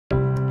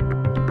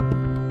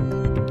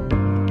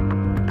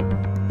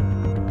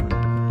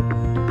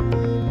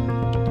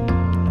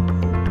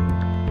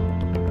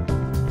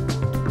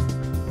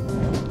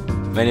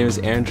My name is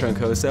Aaron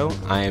Troncoso.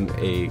 I am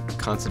a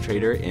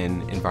concentrator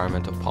in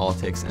environmental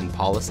politics and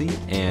policy,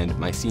 and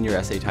my senior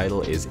essay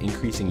title is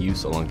Increasing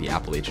Use Along the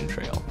Appalachian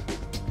Trail.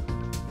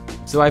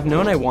 So I've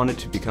known I wanted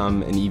to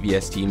become an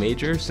EVST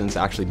major since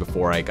actually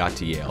before I got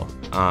to Yale.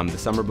 The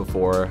summer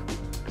before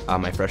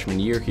my freshman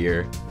year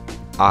here,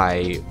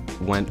 I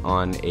went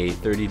on a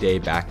 30-day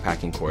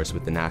backpacking course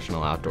with the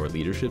National Outdoor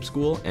Leadership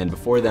School, and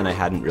before then I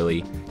hadn't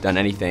really done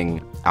anything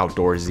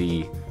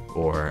outdoorsy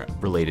or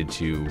related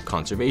to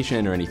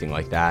conservation or anything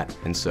like that.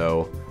 And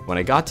so when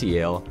I got to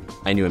Yale,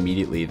 I knew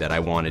immediately that I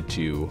wanted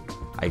to,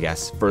 I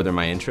guess, further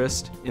my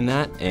interest in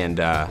that, and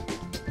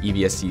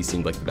EVST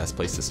seemed like the best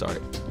place to start.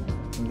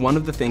 One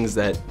of the things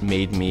that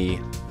made me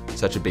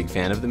such a big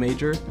fan of the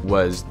major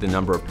was the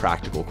number of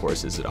practical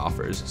courses it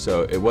offers.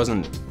 So it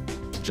wasn't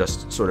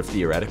just sort of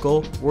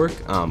theoretical work.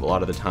 A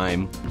lot of the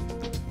time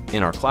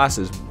in our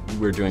classes,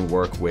 we're doing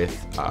work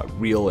with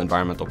real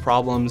environmental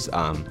problems,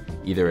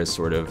 either as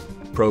sort of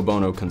pro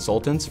bono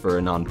consultants for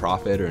a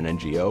nonprofit or an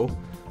NGO,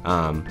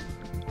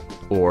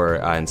 or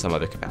in some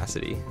other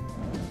capacity.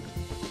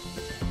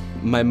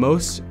 My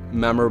most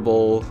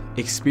memorable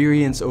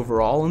experience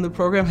overall in the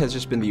program has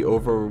just been the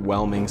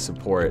overwhelming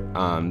support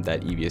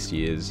that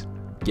EVST has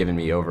given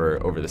me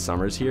over the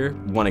summers here.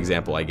 One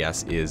example, I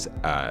guess, is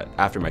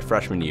after my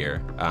freshman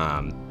year,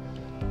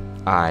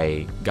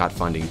 I got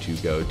funding to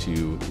go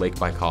to Lake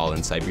Baikal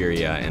in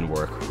Siberia and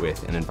work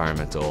with an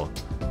environmental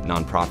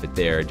nonprofit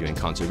there doing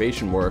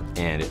conservation work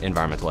and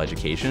environmental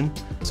education.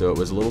 So it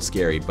was a little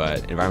scary,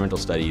 but environmental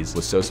studies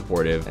was so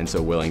supportive and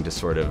so willing to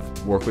sort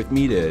of work with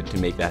me to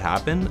make that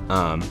happen,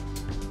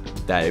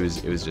 that it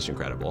was just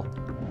incredible.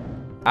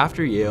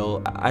 After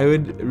Yale, I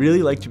would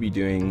really like to be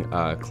doing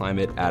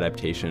climate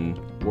adaptation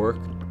work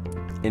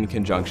in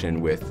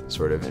conjunction with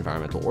sort of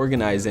environmental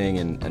organizing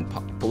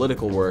and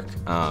political work.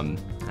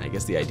 I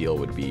guess the ideal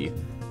would be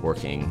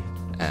working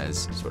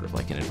as sort of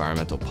like an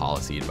environmental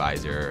policy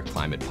advisor,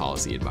 climate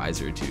policy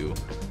advisor to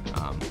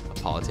a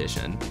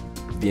politician.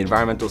 The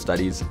environmental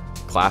studies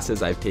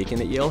classes I've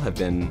taken at Yale have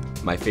been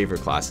my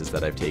favorite classes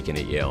that I've taken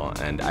at Yale,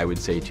 and I would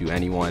say to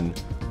anyone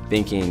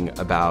thinking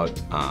about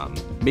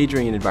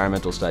majoring in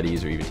environmental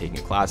studies or even taking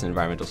a class in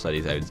environmental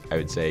studies, I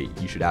would say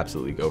you should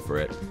absolutely go for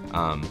it.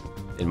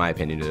 In my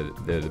opinion,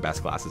 they're the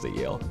best classes at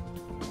Yale.